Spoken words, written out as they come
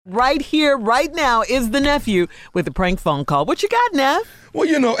Right here, right now is the nephew with the prank phone call. What you got, Neff? Well,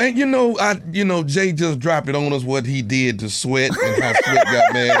 Jay just dropped it on us what he did to Sweat and how Sweat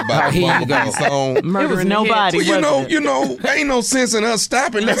got mad about the Bumblebee song. It was nobody. Well, ain't no sense in us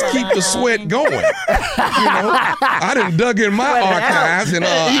stopping. Let's keep the Sweat going. I done dug in my archives and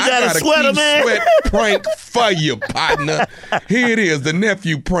I got a Sweat prank for you, partner. Here it is, the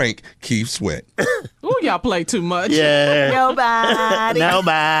nephew prank, Keith Sweat. Ooh, y'all play too much. Yeah. Nobody.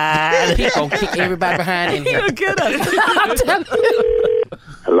 He gonna kick everybody behind in here. Get us.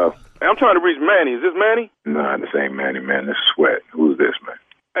 Hello? Hey, I'm trying to reach Manny. Is this Manny? Nah, this ain't Manny, man. This is Sweat. Who's this, man?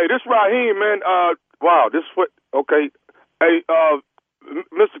 Hey, this Raheem, man. Wow, this Sweat. Okay. Hey,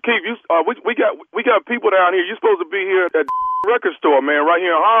 Mr. Keith, we got people down here. You're supposed to be here at the record store, man, right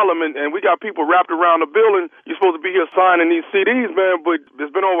here in Harlem, and we got people wrapped around the building. You're supposed to be here signing these CDs, man, but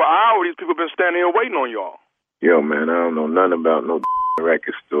it's been over an hour. These people been standing here waiting on y'all. Yo, man, I don't know nothing about no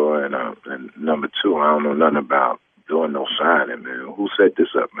record store, and number two, I don't know nothing about doing no signing, man. Who set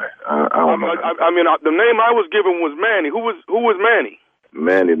this up, man? I don't know. The name I was given was Manny. Who was Manny?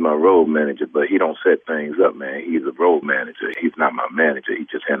 Manny's my road manager, but he don't set things up, man. He's a road manager. He's not my manager. He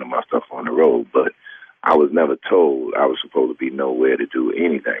just handles my stuff on the road. But I was never told I was supposed to be nowhere to do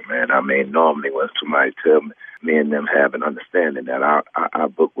anything, man. I mean, normally when somebody tell me and them have an understanding that I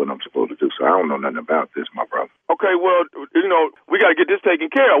book what I'm supposed to do. So I don't know nothing about this, my brother. Okay, well, we got to get this taken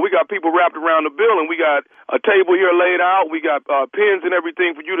care of. We got people wrapped around the building. We got a table here laid out. We got pens and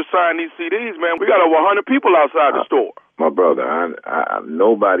everything for you to sign these CDs, man. We got over 100 people outside the store. My brother, I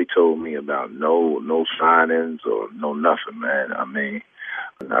nobody told me about no signings or no nothing, man. I mean,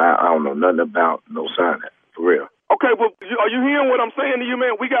 I don't know nothing about no signing, for real. Okay, well, are you hearing what I'm saying to you,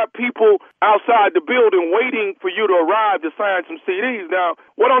 man? We got people outside the building waiting for you to arrive to sign some CDs. Now,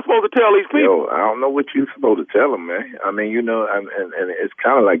 what I'm supposed to tell these people? Yo, I don't know what you're supposed to tell them, man. I mean, and it's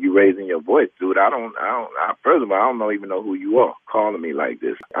kind of like you raising your voice, dude. First of all, I don't even know who you are calling me like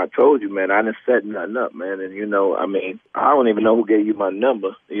this. I told you, man, I didn't set nothing up, man. And, I don't even know who gave you my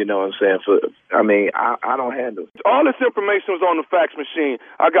number. You know what I'm saying? I don't handle it. All this information was on the fax machine.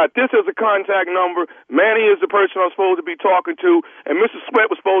 I got this as a contact number. Manny is the person I'm supposed to be talking to, and Mr. Sweat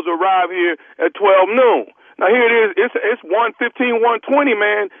was supposed to arrive here at 12 noon. Now, here it is. It's 1:15, 1:20,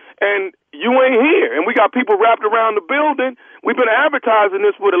 man, and you ain't here. And we got people wrapped around the building. We've been advertising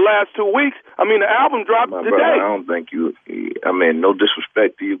this for the last 2 weeks. I mean, the album dropped today. Brother, I don't think you, no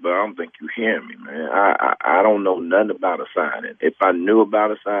disrespect to you, but I don't think you hear me, man. I don't know nothing about a signing. If I knew about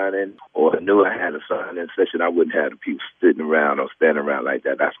a signing or I knew I had a signing session, I wouldn't have the people sitting around or standing around like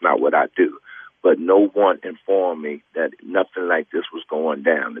that. That's not what I do. But no one informed me that nothing like this was going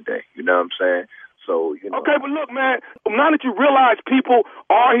down today. You know what I'm saying? So, Okay, but look, man, now that you realize people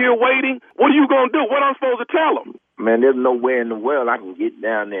are here waiting, what are you going to do? What am I supposed to tell them? Man, there's no way in the world I can get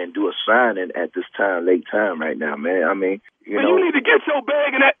down there and do a signing at this time, late time right now, man. I mean, you need to get your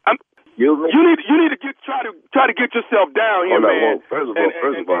bag and that. You need to try to get yourself down here, man. Well, first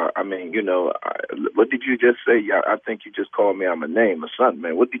of all, I mean, what did you just say? I think you just called me out my name or something,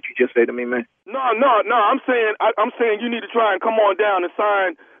 man. What did you just say to me, man? No. I'm saying you need to try and come on down and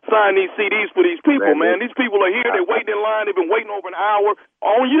sign these CDs for these people, man. These people are here. They're waiting in line. They've been waiting over an hour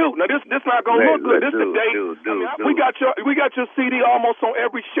on you. Now this not gonna look good. This is the date. We got your CD almost on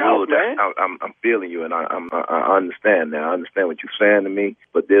every shelf, man. I'm feeling you, and I understand now. I understand what you're saying to me,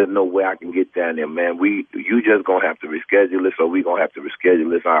 but there's no way I can get down there, man. You just gonna have to reschedule this, or we gonna have to reschedule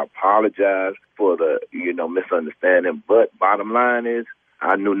this. I apologize for the misunderstanding, but bottom line is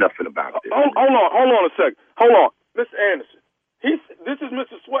I knew nothing about this. Hold on a second. Hold on, Mr. Anderson. This is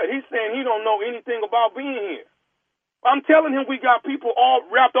Mr. Sweat. He's saying he don't know anything about being here. I'm telling him we got people all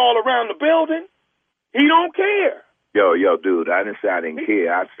wrapped all around the building. He don't care. Yo, dude, I didn't say I didn't care.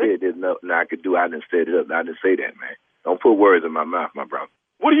 I said there's nothing I could do. I didn't set it up. I didn't say that, man. Don't put words in my mouth, my brother.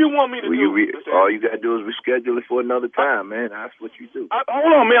 What do you want me to do? All you got to do is reschedule it for another time, man. That's what you do.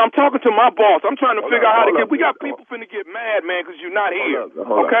 Hold on, man. I'm talking to my boss. I'm trying to figure out how to get... We got people finna get mad, man, because you're not here.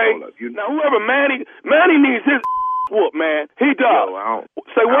 Hold up. Now, whoever Manny needs his whoop, man. He does.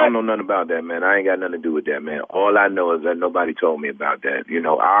 Say what? I don't know nothing about that, man. I ain't got nothing to do with that, man. All I know is that nobody told me about that.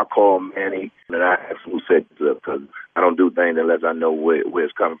 I'll call Manny and I ask who set it up, because I don't do things unless I know where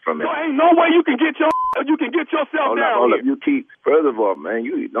it's coming from. There ain't no way you can get yourself down hold here. up. You keep, first of all, man,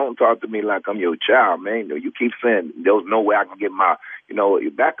 you don't talk to me like I'm your child, man. You keep saying there's no way I can get my,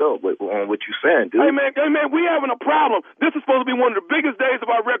 you back up on what you're saying, dude. Hey, man, we having a problem. This is supposed to be one of the biggest days of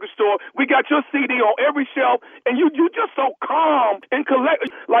our record store. We got your CD on every shelf, and you just so calm and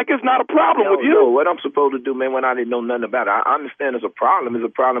collect, like it's not a problem with you. No, what I'm supposed to do, man, when I didn't know nothing about it, I understand it's a problem. It's a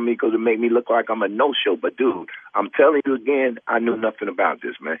problem because it make me look like I'm a no-show. But, dude, I'm telling you again, I knew nothing about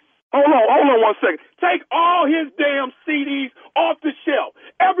this, man. Hold on 1 second. Take all his damn CDs off the shelf.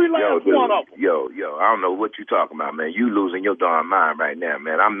 Every last one of them. Yo, I don't know what you talking about, man. You losing your darn mind right now,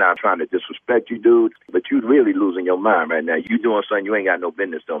 man. I'm not trying to disrespect you, dude, but you really losing your mind right now. You doing something you ain't got no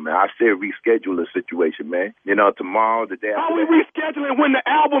business doing, man. I said reschedule the situation, man. You know, tomorrow, the day after. How we rescheduling when the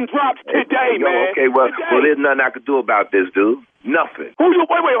album drops today, man? Okay, well, there's nothing I could do about this, dude. Nothing.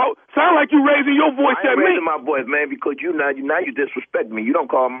 Wait, sound like you raising your voice at me. I'm raising my voice, man, because you disrespect me. You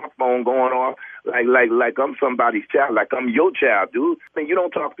don't call my phone going off like I'm somebody's child, like I'm your child, dude. Man, you don't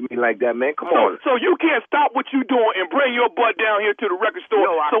talk to me like that, man. Come on. So you can't stop what you doing and bring your butt down here to the record store.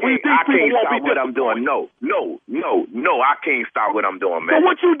 No, I can't stop what I'm doing. No, I can't stop what I'm doing, man. So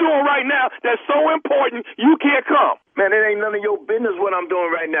what you doing right now that's so important, you can't come. Man, it ain't none of your business what I'm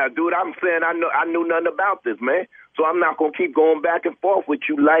doing right now, dude. I'm saying I knew nothing about this, man. So I'm not gonna keep going back and forth with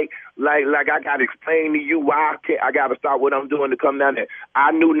you like I gotta explain to you why I gotta stop what I'm doing to come down there.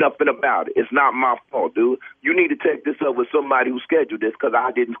 I knew nothing about it. It's not my fault, dude. You need to take this up with somebody who scheduled this, because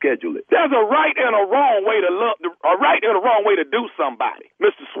I didn't schedule it. There's a right and a wrong way to do somebody,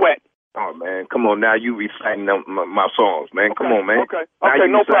 Mr. Sweat. Oh, man, come on now. You reciting my songs, man. Come on, man. Okay,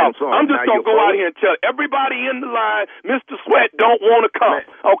 no problem. I'm just going to go out here and tell everybody in the line, Mr. Sweat don't want to come,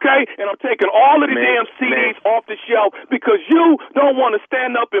 okay? And I'm taking all of the damn CDs off the shelf because you don't want to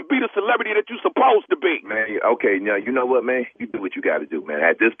stand up and be the celebrity that you're supposed to be. Man, okay, now, you know what, man? You do what you got to do, man.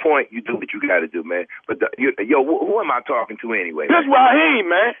 At this point, you do what you got to do, man. But, who am I talking to anyway? This Raheem,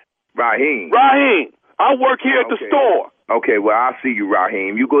 man. Raheem. I work here at the store. Okay, well, I'll see you,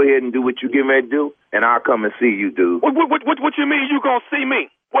 Raheem. You go ahead and do what you getting ready to do, and I'll come and see you, dude. What you mean you gonna see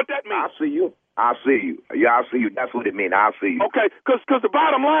me? What that mean? I'll see you. Yeah, I'll see you. That's what it means. I'll see you. Okay, because the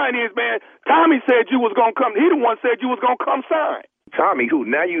bottom line is, man, Tommy said you was gonna come. He the one said you was gonna come sign. Tommy who?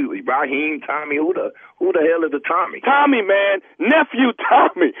 Now you, Raheem, Tommy, who the hell is the Tommy? Tommy, man, nephew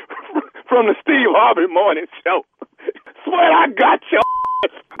Tommy from the Steve Harvey Morning Show. Swear I got your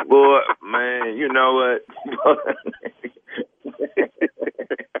boy, man, you know what?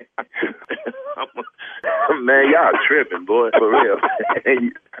 Man, y'all tripping, boy, for real.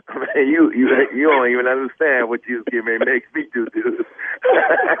 Man, you don't even understand what you makes me do, dude.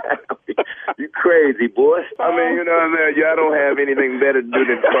 You crazy, boy. I mean, you know what I mean? Y'all don't have anything better to do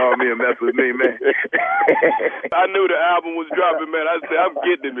than call me and mess with me, man. I knew the album was dropping, man. I said, I'm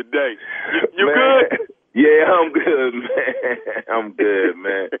getting it today. You man, good? Yeah, I'm good, man. I'm good,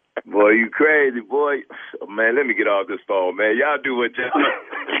 man. Boy, you crazy, boy. Man, let me get off this phone, man. Y'all do what y'all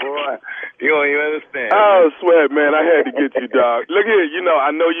boy. You don't even understand. Oh, swear, man. I had to get you, dog. Look here,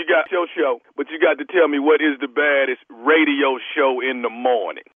 I know you got your show, but you got to tell me what is the baddest radio show in the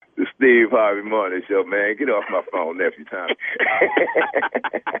morning. The Steve Harvey Morning Show, man. Get off my phone, nephew Tommy.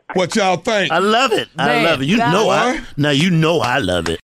 What y'all think? I love it. I love it. You know I love it.